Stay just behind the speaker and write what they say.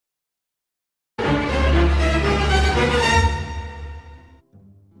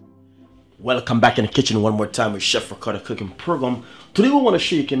Welcome back in the kitchen one more time with Chef Ricardo cooking program. Today we want to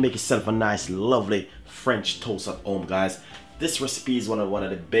show you can make yourself a nice lovely French toast at home, guys. This recipe is one of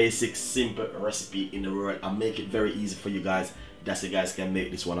the basic simple recipe in the world. I make it very easy for you guys. That's you guys can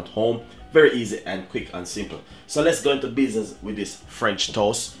make this one at home. Very easy and quick and simple. So let's go into business with this French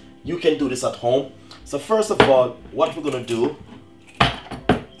toast. You can do this at home. So first of all, what we're gonna do,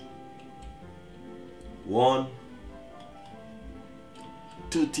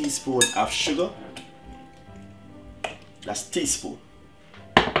 2 teaspoons of sugar. That's teaspoon.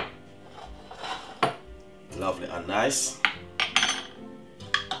 Lovely and nice.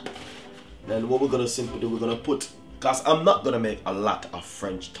 Then what we're gonna simply do, we're gonna put, because I'm not gonna make a lot of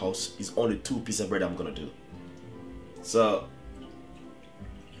French toast, it's only 2 pieces of bread I'm gonna do. So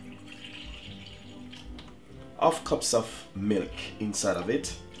half cups of milk inside of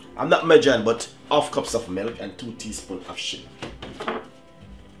it. I'm not measuring, but half cups of milk and 2 teaspoons of sugar.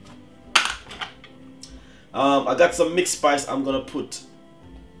 I got some mixed spice. I'm gonna put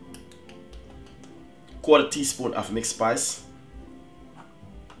 1/4 teaspoon of mixed spice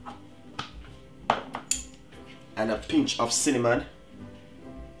and a pinch of cinnamon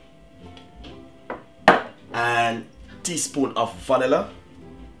and teaspoon of vanilla.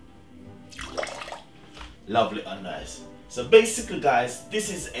 Lovely and nice. So basically, guys, this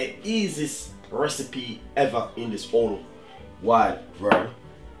is the easiest recipe ever in this whole wide world.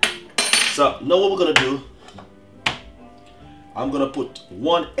 So now what we're gonna do, I'm gonna put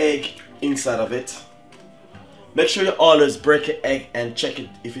 1 egg inside of it. Make sure you always break an egg and check it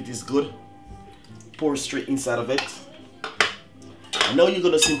if it is good. Pour straight inside of it. And now you're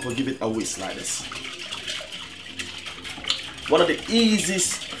gonna simply give it a whisk like this. One of the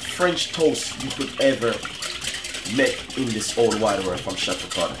easiest French toasts you could ever make in this whole wide world from Chef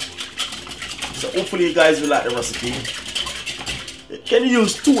Ricardo. So hopefully you guys will like the recipe. You can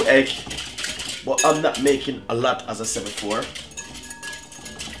use 2 eggs, but I'm not making a lot, as I said before.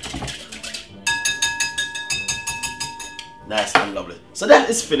 Nice and lovely. So that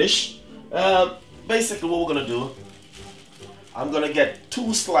is finished. Basically what we're gonna do, I'm gonna get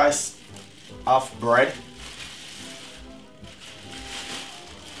 2 slices of bread.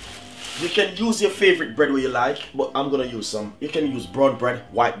 You can use your favorite bread where you like, but I'm gonna use some. You can use brown bread,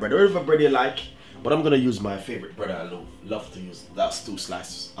 white bread, whatever bread you like, but I'm gonna use my favorite bread. I love to use. That's 2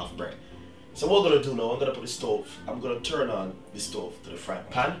 slices of bread. So what I'm gonna do now, I'm gonna put the stove, I'm gonna turn on the stove to the frying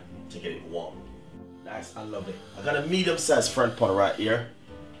pan to get it warm. Nice and lovely. I got a medium sized frying pan right here.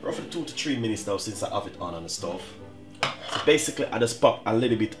 Roughly 2 to 3 minutes now since I have it on the stove. So basically I just pop a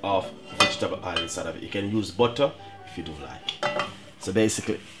little bit of vegetable oil inside of it. You can use butter if you do like. So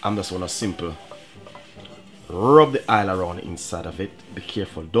basically I'm just gonna simple rub the oil around inside of it. Be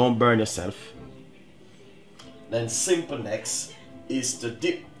careful, don't burn yourself. Then simple next is to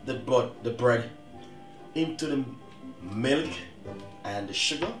dip the bread into the milk and the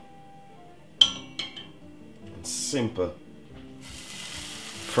sugar. And simple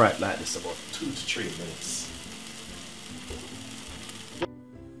fry it like this about 2 to 3 minutes.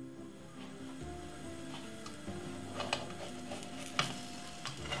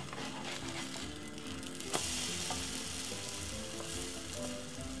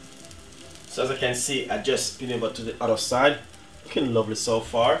 So as I can see, I just spin over to the other side. Looking lovely so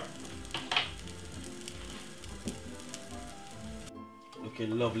far.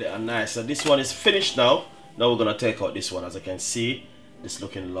 Looking lovely and nice. So this one is finished now. Now we're gonna take out this one. As I can see, it's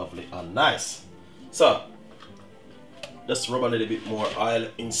looking lovely and nice. So just rub a little bit more oil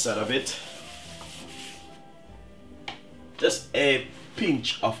inside of it. Just a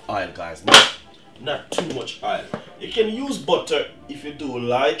pinch of oil, guys. Not too much oil. You can use butter if you do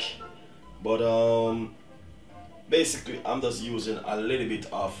like, but basically I'm just using a little bit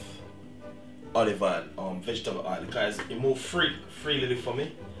of olive oil, vegetable oil, guys. It moves freely for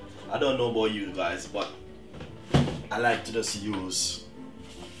me. I don't know about you guys, but I like to just use.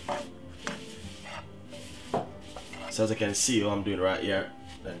 So as I can see what I'm doing right here,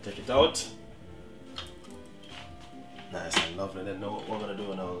 then take it out. Nice and lovely. Then now what we're gonna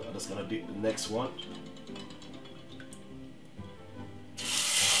do now, I'm just gonna do the next one.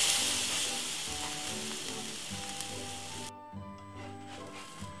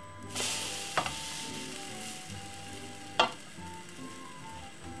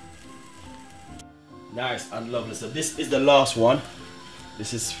 Nice and lovely. So this is the last one.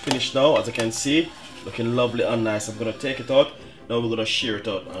 This is finished now, as I can see. Looking lovely and nice. I'm gonna take it out. Now we're gonna shear it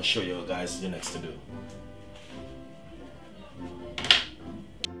out and show you guys the next to do.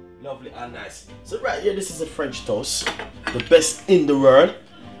 Lovely and nice. So right here, this is a French toast, the best in the world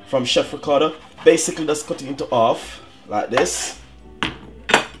from Chef Ricardo. Basically, just cut it into half like this.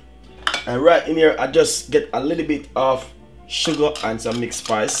 And right in here, I just get a little bit of sugar and some mixed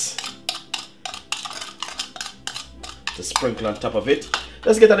spice to sprinkle on top of it.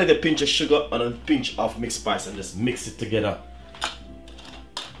 Let's get a little pinch of sugar and a pinch of mixed spice and just mix it together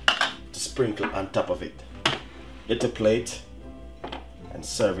to sprinkle on top of it. Get a plate and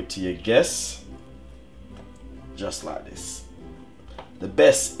serve it to your guests just like this. The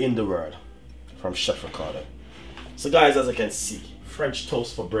best in the world from Chef Ricardo. So guys, as you can see, French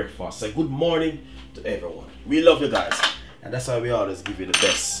toast for breakfast. Say good morning to everyone. We love you guys, and that's why we always give you the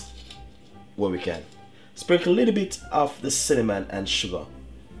best when we can. Sprinkle a little bit of the cinnamon and sugar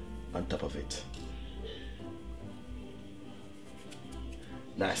on top of it.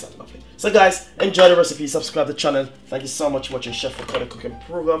 Nice and lovely. So guys, enjoy the recipe, subscribe to the channel. Thank you so much for watching Chef Ricardo cooking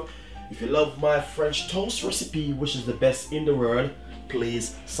program. If you love my French toast recipe, which is the best in the world,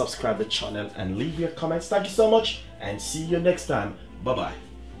 please subscribe to the channel and leave your comments. Thank you so much, and see you next time. Bye bye.